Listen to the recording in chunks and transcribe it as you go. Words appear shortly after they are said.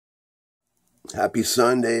Happy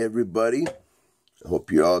Sunday, everybody. I hope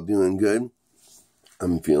you're all doing good.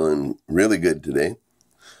 I'm feeling really good today.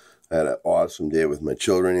 I had an awesome day with my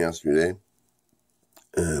children yesterday.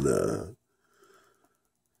 And,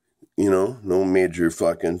 no major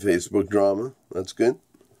fucking Facebook drama. That's good.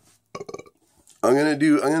 I'm gonna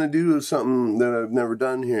do something that I've never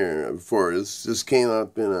done here before. This came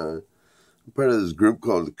up in a part of this group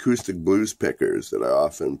called Acoustic Blues Pickers that I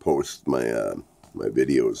often post my my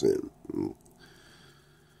videos in.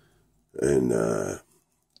 And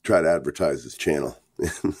try to advertise this channel.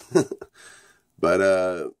 But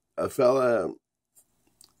a fella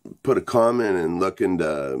put a comment and looking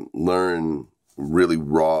to learn really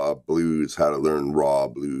raw blues, how to learn raw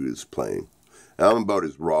blues playing. And I'm about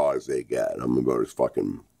as raw as they get. I'm about as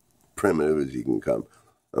fucking primitive as you can come.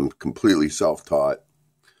 I'm completely self-taught.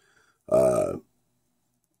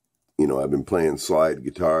 I've been playing slide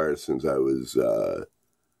guitar since I was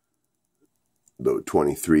about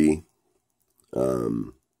 23.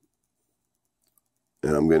 And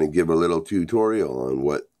I'm going to give a little tutorial on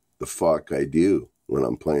what the fuck I do when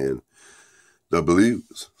I'm playing the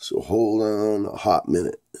blues. So hold on a hot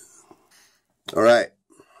minute. All right.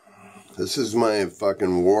 This is my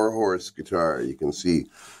fucking Warhorse guitar. You can see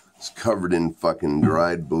it's covered in fucking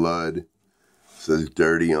dried blood. It says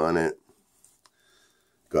dirty on it.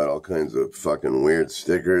 Got all kinds of fucking weird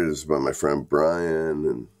stickers by my friend Brian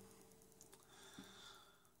and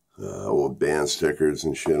old band stickers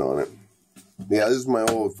and shit on it. Yeah, this is my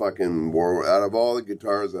old fucking Warhorse. Out of all the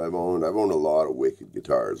guitars I've owned a lot of wicked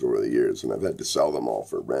guitars over the years, and I've had to sell them all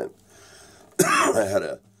for rent. I had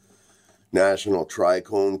a National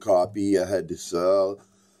Tricone copy I had to sell.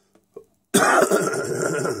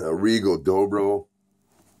 A Regal Dobro.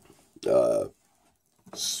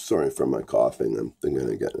 Sorry for my coughing. I'm thinking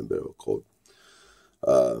I'm getting a bit of a cold.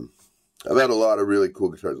 I've had a lot of really cool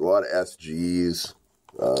guitars. A lot of SGs.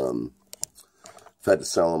 I've had to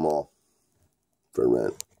sell them all for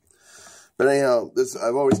rent. But anyhow,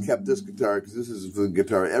 I've always kept this guitar because this is the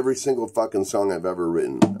guitar. Every single fucking song I've ever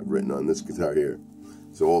written, I've written on this guitar here.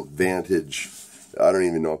 It's an old Vantage. I don't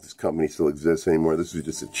even know if this company still exists anymore. This was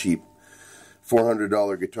just a cheap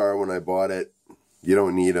 $400 guitar when I bought it. You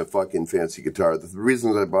don't need a fucking fancy guitar. The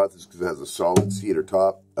reasons I bought this is because it has a solid cedar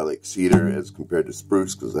top. I like cedar as compared to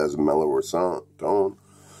spruce because it has a mellower tone.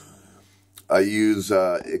 I use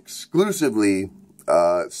exclusively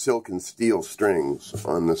silk and steel strings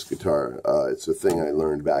on this guitar. It's a thing I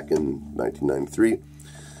learned back in 1993.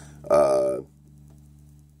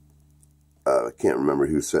 I can't remember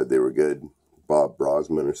who said they were good. Bob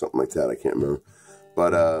Brosman or something like that. I can't remember.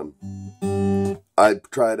 But I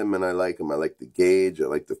tried them and I like them. I like the gauge. I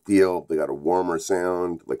like the feel. They got a warmer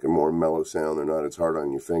sound, like a more mellow sound. They're not as hard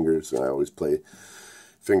on your fingers. And I always play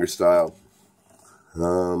finger style.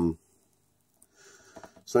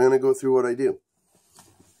 So I'm going to go through what I do.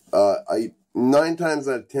 9 times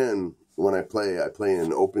out of 10, when I play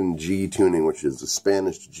in open G tuning, which is the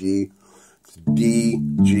Spanish G. It's D,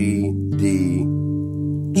 G, D,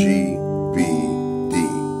 G, B, D.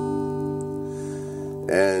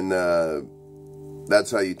 And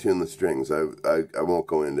that's how you tune the strings. I won't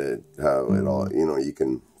go into how it all, you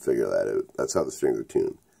can figure that out. That's how the strings are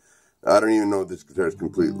tuned. I don't even know if this guitar is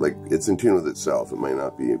complete. Like, it's in tune with itself. It might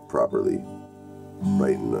not be properly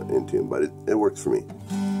right in tune, but it works for me.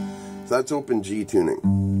 So that's open G tuning.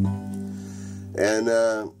 And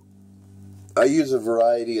I use a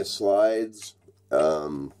variety of slides.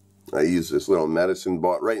 I use this little medicine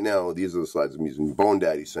bottle. Right now, these are the slides I'm using. Bone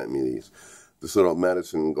Daddy sent me these. This little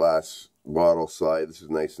medicine glass bottle slide. This is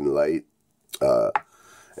nice and light.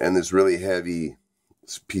 And this really heavy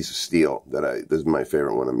piece of steel this is my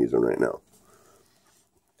favorite one I'm using right now.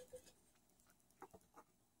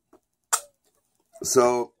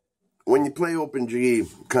 So when you play open G,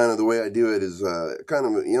 kind of the way I do it is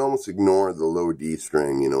you almost ignore the low D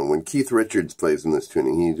string. When Keith Richards plays in this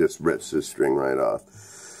tuning, he just rips this string right off.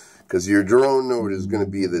 Because your drone note is going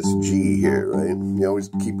to be this G here, right? You always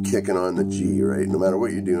keep kicking on the G, right? No matter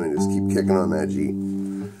what you're doing, just keep kicking on that G.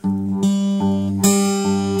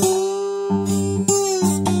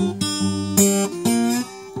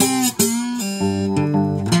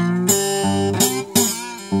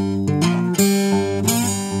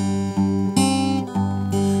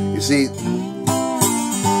 See,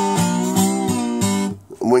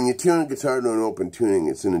 when you tune a guitar to an open tuning,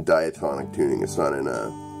 it's in a diatonic tuning. It's not in a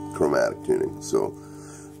chromatic tuning. So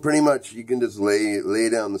pretty much you can just lay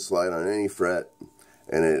down the slide on any fret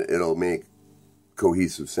and it'll make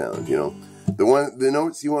cohesive sound, The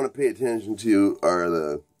notes you want to pay attention to are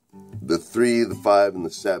the 3, the 5, and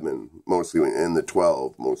the 7, mostly, and the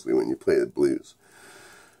 12, mostly when you play the blues.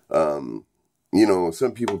 you know,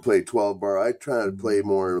 some people play 12 bar. I try to play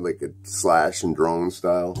more like a slash and drone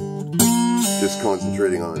style. Just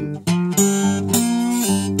concentrating on,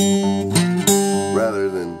 rather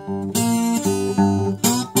than,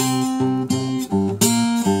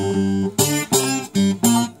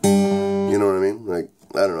 you know what I mean? Like,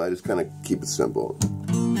 I don't know, I just kind of keep it simple.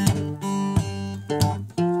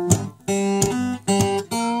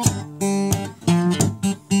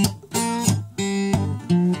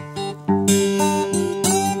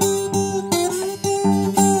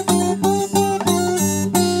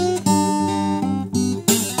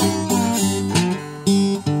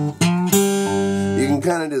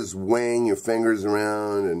 Kind of just wang your fingers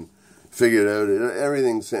around and figure it out.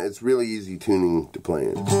 Everything's, it's really easy tuning to play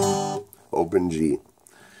in. Open G,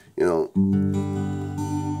 you know,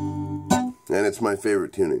 and it's my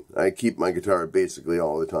favorite tuning. I keep my guitar basically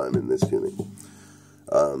all the time in this tuning.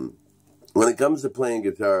 When it comes to playing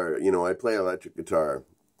guitar, you know, I play electric guitar.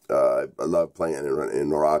 I love playing in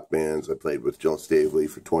rock bands. I played with Jill Stavely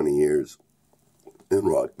for 20 years in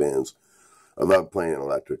rock bands. I love playing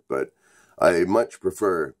electric, but I much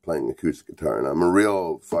prefer playing acoustic guitar, and I'm a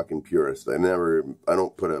real fucking purist. I don't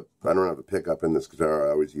have a pickup in this guitar.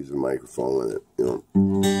 I always use a microphone with it, you know.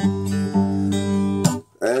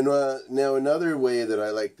 And now another way that I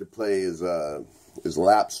like to play is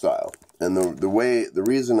lap style. And the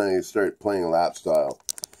reason I started playing lap style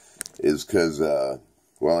is because,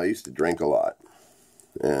 well, I used to drink a lot,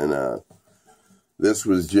 and this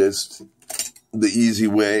was just the easy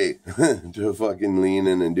way to fucking lean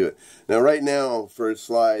in and do it. Now, right now, for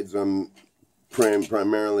slides, I'm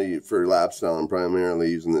primarily, for lap style, I'm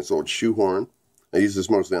primarily using this old shoehorn. I use this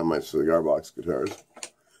mostly on my cigar box guitars.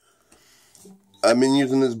 I've been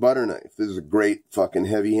using this butter knife. This is a great fucking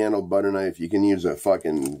heavy-handled butter knife. You can use a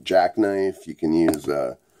fucking jackknife. You can use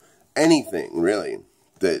anything, really,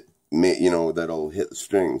 that you know, that'll hit the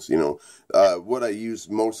strings, you know. What I used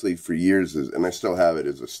mostly for years is, and I still have it,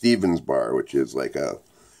 is a Stevens bar, which is like a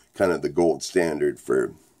kind of the gold standard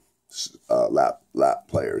for lap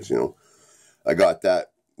players, you know. I got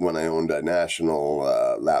that when I owned a National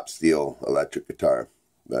lap steel electric guitar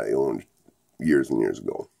that I owned years and years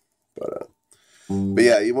ago. But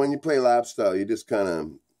yeah, when you play lap style, you just kind of,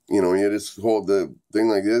 you know, you just hold the thing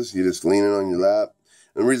like this, you just lean it on your lap.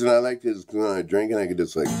 And the reason I liked it is because when I drink it, I could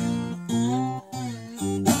just like,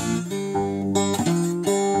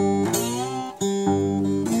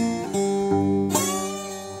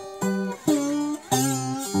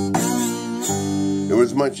 it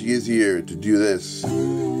was much easier to do this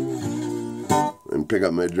and pick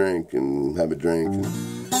up my drink and have a drink.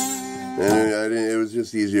 And it was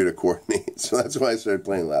just easier to coordinate. So that's why I started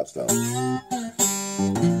playing lap style.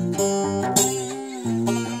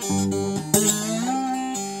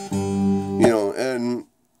 You know, and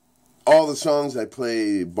all the songs I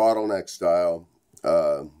play bottleneck style,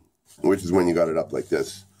 which is when you got it up like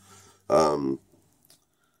this.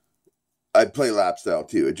 I play lap style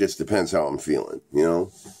too. It just depends how I'm feeling, you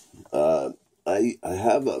know. I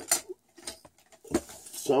have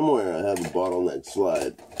somewhere I have a bottleneck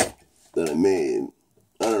slide that I made.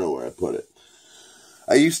 I don't know where I put it.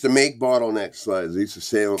 I used to make bottleneck slides. I used to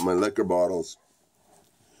sail with my liquor bottles,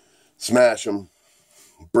 smash them,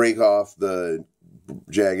 break off the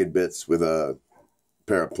jagged bits with a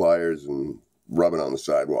pair of pliers and rub it on the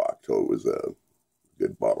sidewalk till it was a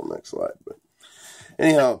good bottleneck slide. But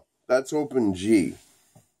anyhow, that's open G.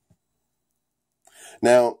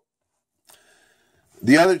 Now,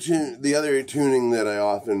 the other tuning that I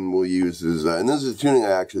often will use is, and this is a tuning I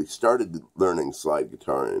actually started learning slide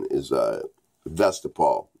guitar in, is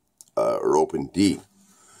Vestapol, or open D.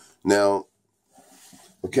 Now,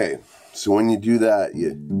 okay, so when you do that,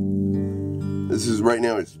 this is right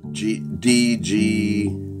now, it's G, D, G,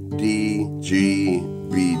 D, G,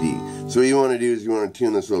 B, D. So what you want to do is you want to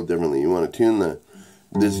tune this a little differently. You want to tune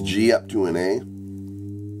this G up to an A,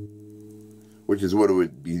 which is what it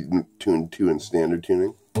would be tuned to in standard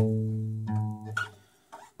tuning.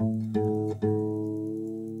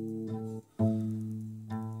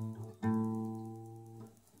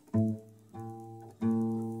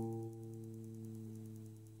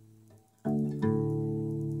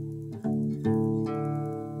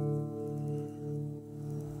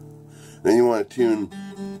 Then you want to tune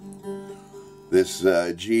this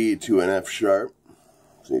G to an F sharp.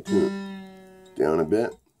 So you tune it down a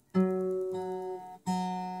bit.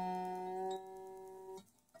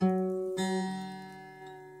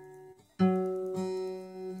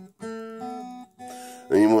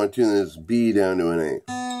 And you want to tune this B down to an A.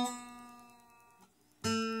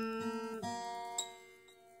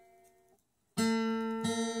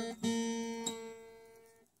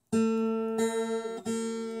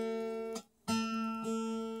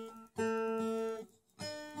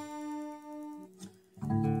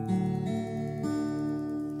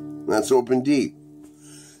 That's open D.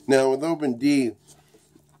 Now with open D,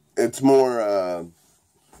 it's more.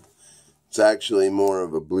 It's actually more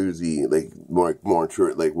of a bluesy, like more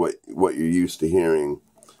true, like what you're used to hearing,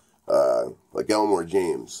 like Elmore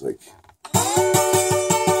James, like.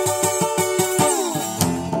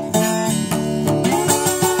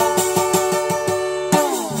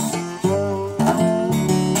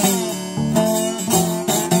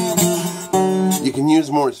 You can use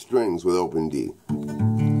more strings with open D,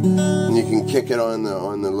 and you can kick it on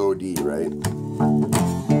the low D, right?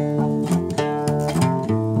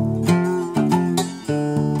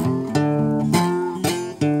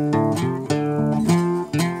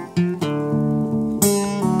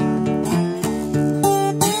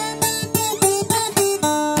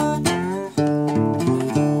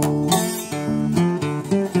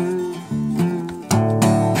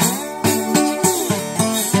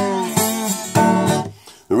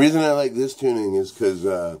 The reason I like this tuning is because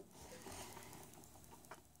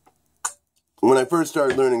when I first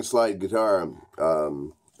started learning slide guitar,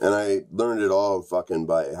 and I learned it all fucking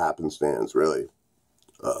by happenstance, really,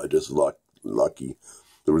 just lucky.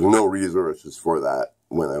 There was no resources for that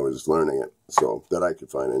when I was learning it, so that I could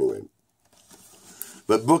find anyway.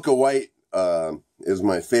 But Booka White is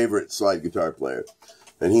my favorite slide guitar player,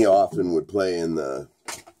 and he often would play in the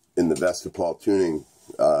Vestipal tuning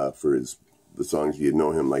for the songs you'd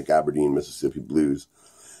know him, like Aberdeen, Mississippi Blues.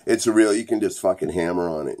 It's a real, you can just fucking hammer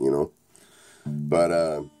on it, you know. But,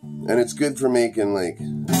 and it's good for making, like,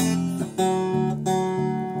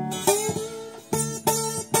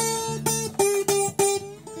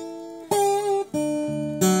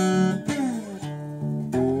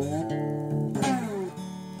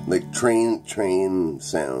 train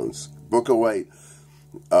sounds. Booka White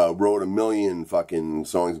wrote a million fucking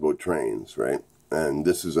songs about trains, right? And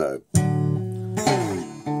this is a...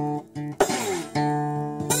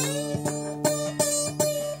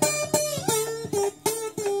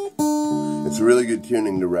 It's a really good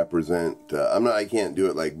tuning to represent, I can't do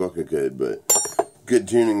it like Booka could, but good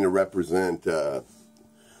tuning to represent the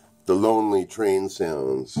lonely train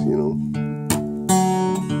sounds, you know.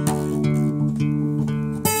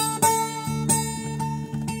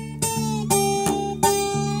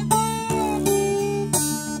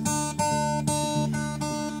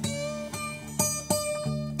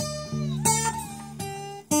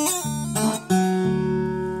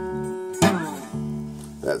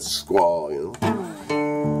 That squall, you know.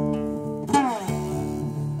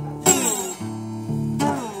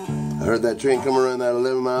 I heard that train come around that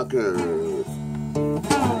 11-mile curve,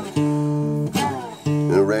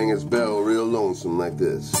 and it rang its bell real lonesome like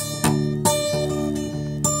this.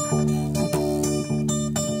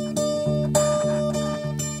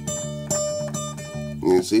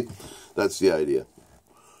 You see, that's the idea.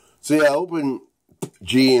 So yeah, open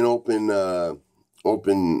G and open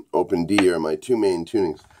D are my two main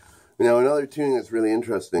tunings. Now another tuning that's really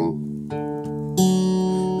interesting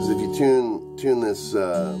is if you tune this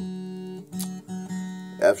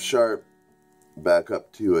F sharp back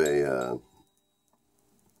up to a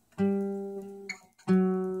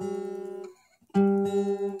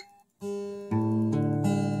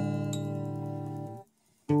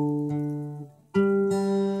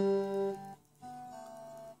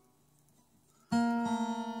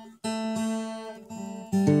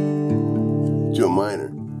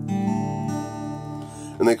minor.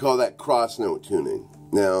 And they call that cross note tuning.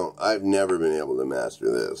 Now, I've never been able to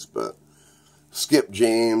master this, but Skip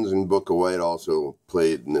James and Booka White also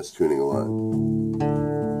played in this tuning a lot.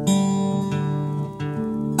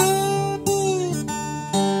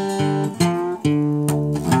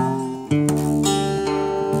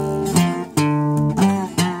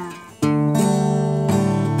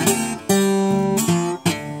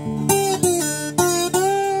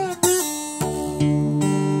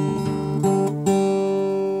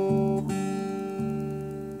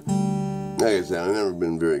 Like I said, I've never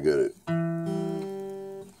been very good at it.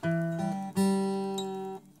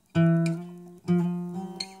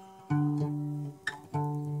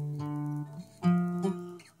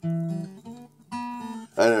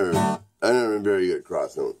 I've never been very good at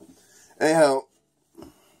cross note. Anyhow,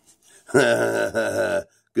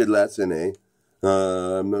 good lesson, eh?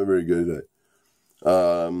 I'm not very good at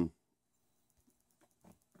that.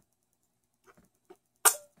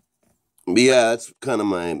 But yeah, that's kind of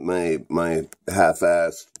my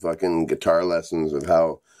half-assed fucking guitar lessons of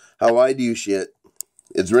how I do shit.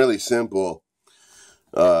 It's really simple.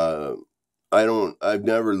 I never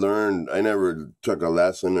took a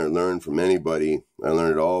lesson or learned from anybody. I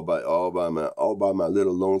learned it all by my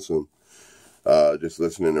little lonesome. just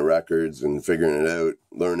listening to records and figuring it out,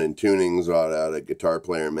 learning tunings out of Guitar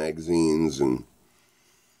Player magazines and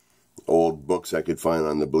old books I could find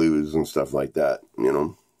on the blues and stuff like that, you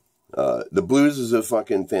know. The blues is a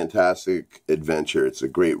fucking fantastic adventure. It's a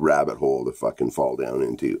great rabbit hole to fucking fall down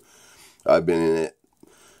into. I've been in it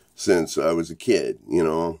since I was a kid, you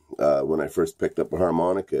know, when I first picked up a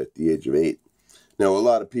harmonica at the age of 8. Now, a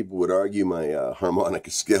lot of people would argue my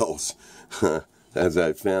harmonica skills, as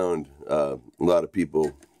I found. A lot of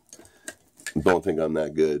people don't think I'm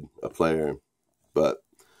that good a player, but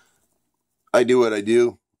I do what I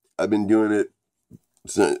do. I've been doing it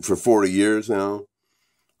for 40 years now.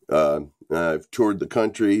 I've toured the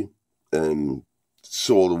country and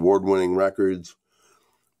sold award-winning records,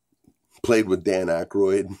 played with Dan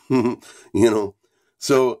Aykroyd, you know.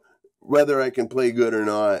 So whether I can play good or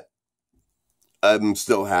not, I'm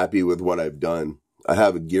still happy with what I've done. I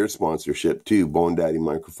have a gear sponsorship too, Bone Daddy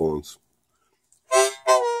Microphones.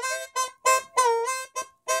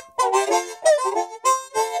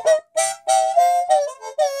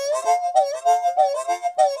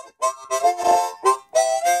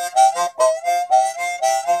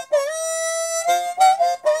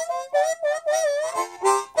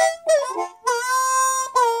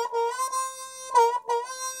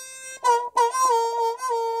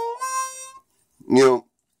 You know,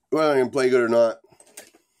 whether I can play good or not,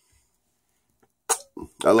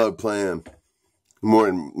 I love playing more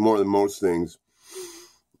than most things.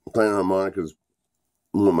 Playing harmonica is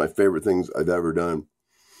one of my favorite things I've ever done.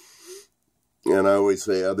 And I always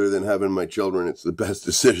say, other than having my children, it's the best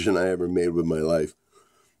decision I ever made with my life.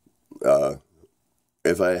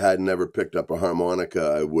 If I had never picked up a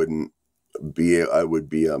harmonica, I would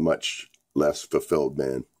be a much less fulfilled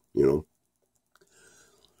man, you know.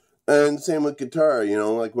 And same with guitar, you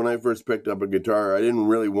know, like when I first picked up a guitar, I didn't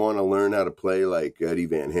really want to learn how to play like Eddie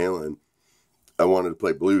Van Halen. I wanted to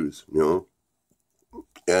play blues, you know.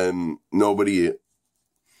 And nobody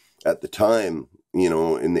at the time, you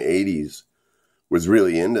know, in the 80s was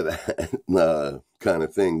really into that kind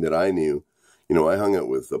of thing that I knew. You know, I hung out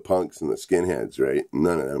with the punks and the skinheads, right?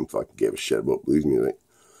 None of them fucking gave a shit about blues music.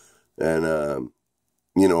 And,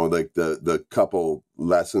 you know, like the couple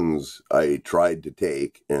lessons I tried to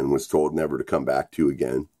take and was told never to come back to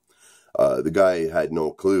again, the guy had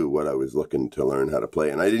no clue what I was looking to learn how to play.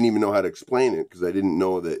 And I didn't even know how to explain it because I didn't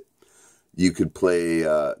know that you could play,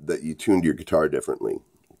 that you tuned your guitar differently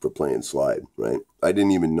for playing slide, right? I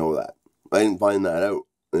didn't even know that. I didn't find that out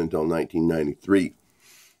until 1993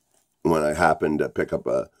 when I happened to pick up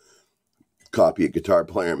a copy of Guitar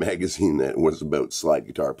Player magazine that was about slide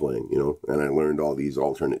guitar playing, you know, and I learned all these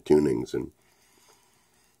alternate tunings, and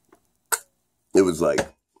it was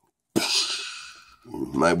like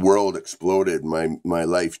my world exploded, my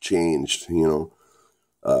life changed, you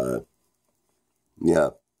know. Yeah,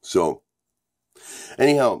 so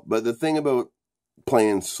anyhow, but the thing about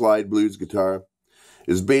playing slide blues guitar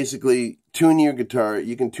is basically tune your guitar.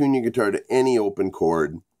 You can tune your guitar to any open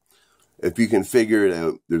chord if you can figure it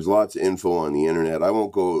out. There's lots of info on the internet. I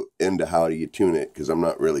won't go into how do you tune it because I'm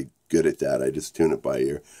not really good at that. I just tune it by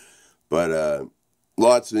ear. But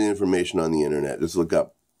lots of information on the internet. Just look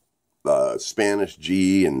up Spanish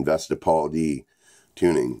G and Vesta Paul D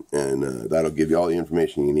tuning, and that'll give you all the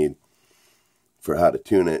information you need for how to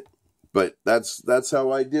tune it. But that's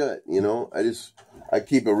how I do it, you know. I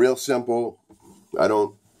keep it real simple. I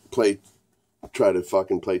don't try to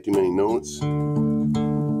fucking play too many notes.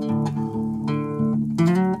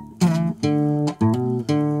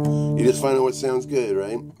 You just find out what sounds good,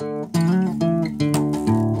 right?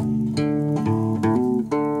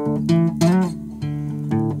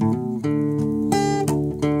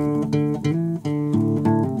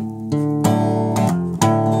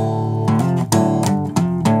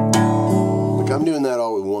 Like I'm doing that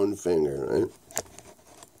all with one finger, right?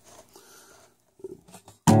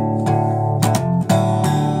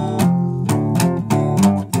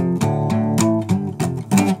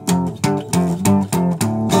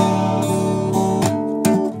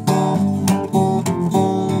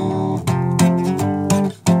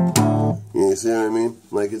 You see what I mean?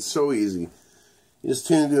 Like, it's so easy. You just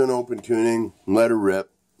tune into an open tuning, let it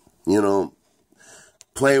rip, you know,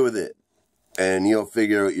 play with it, and you'll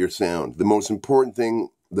figure out your sound. The most important thing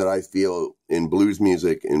that I feel in blues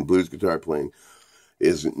music and blues guitar playing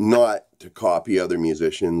is not to copy other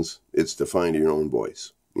musicians. It's to find your own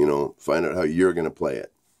voice, you know, find out how you're going to play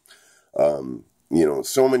it. You know,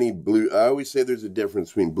 so many I always say there's a difference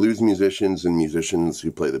between blues musicians and musicians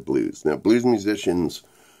who play the blues. Now, blues musicians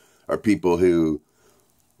are people who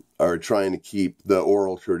are trying to keep the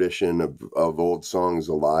oral tradition of old songs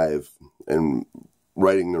alive and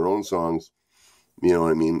writing their own songs You know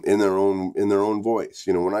what I mean? In their own voice.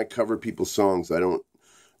 You know, when I cover people's songs, I don't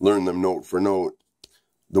learn them note for note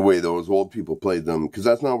the way those old people played them, because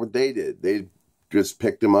that's not what they did. They just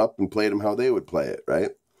picked them up and played them how they would play it,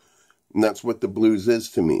 right? And that's what the blues is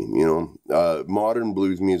to me, you know. Modern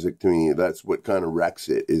blues music to me, that's what kind of wrecks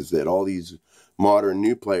it, is that all these modern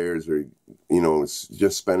new players are, you know,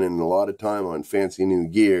 just spending a lot of time on fancy new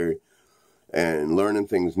gear and learning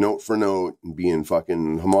things note for note and being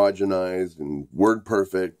fucking homogenized and word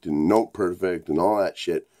perfect and note perfect and all that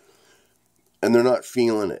shit. And they're not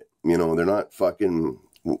feeling it, you know. They're not fucking,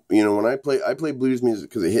 you know, when I play blues music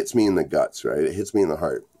because it hits me in the guts, right? It hits me in the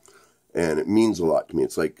heart. And it means a lot to me.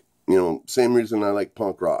 It's like, you know, same reason I like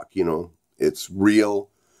punk rock, you know. It's real.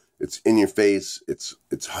 It's in your face. It's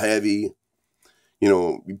heavy. You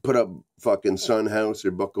know, you put up fucking Son House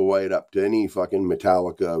or Book of White up to any fucking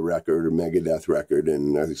Metallica record or Megadeth record,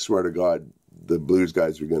 and I swear to God, the blues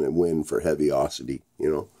guys are going to win for heaviosity,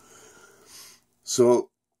 you know.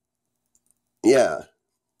 So, yeah,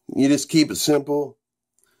 you just keep it simple.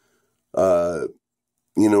 You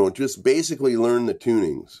know, just basically learn the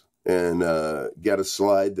tunings and get a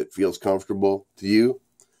slide that feels comfortable to you.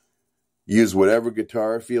 Use whatever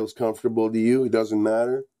guitar feels comfortable to you. It doesn't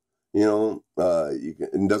matter. You know,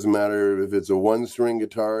 it doesn't matter if it's a 1-string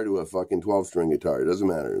guitar to a fucking 12-string guitar. It doesn't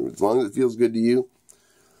matter. As long as it feels good to you,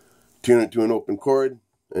 tune it to an open chord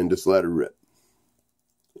and just let it rip.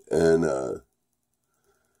 And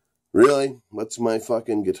really, what's my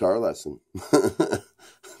fucking guitar lesson?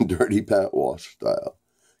 Dirty Pat Walsh style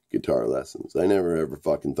guitar lessons. I never ever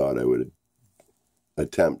fucking thought I would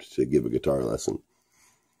attempt to give a guitar lesson.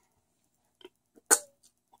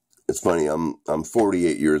 It's funny, I'm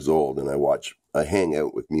 48 years old and I hang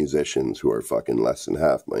out with musicians who are fucking less than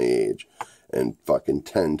half my age and fucking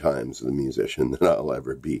 10 times the musician that I'll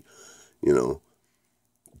ever be, you know.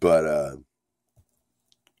 But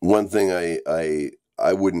one thing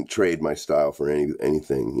I wouldn't trade my style for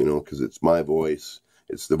anything, you know, because it's my voice.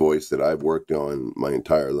 It's the voice that I've worked on my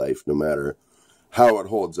entire life, no matter how it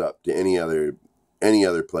holds up to any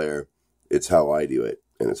other player. It's how I do it.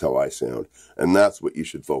 And it's how I sound. And that's what you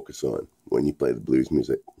should focus on when you play the blues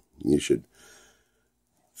music. You should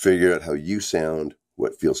figure out how you sound,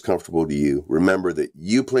 what feels comfortable to you. Remember that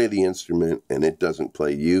you play the instrument and it doesn't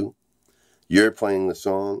play you. You're playing the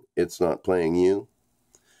song, it's not playing you.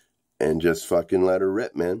 And just fucking let her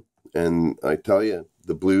rip, man. And I tell you,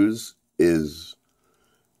 the blues is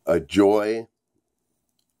a joy,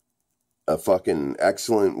 a fucking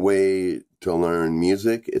excellent way to learn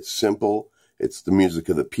music. It's simple. It's the music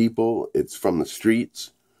of the people. It's from the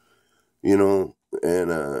streets, you know.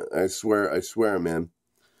 And I swear, man,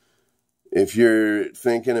 if you're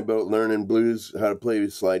thinking about learning blues, how to play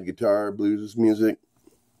slide guitar, blues music,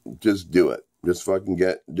 just do it. Just fucking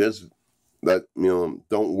just that, you know,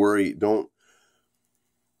 don't worry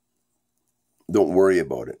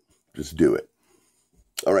about it. Just do it.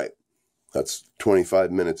 All right. That's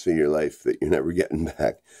 25 minutes of your life that you're never getting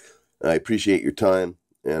back. I appreciate your time.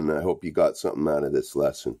 And I hope you got something out of this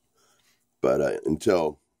lesson. But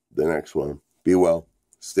until the next one, be well,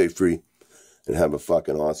 stay free, and have a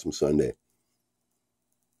fucking awesome Sunday.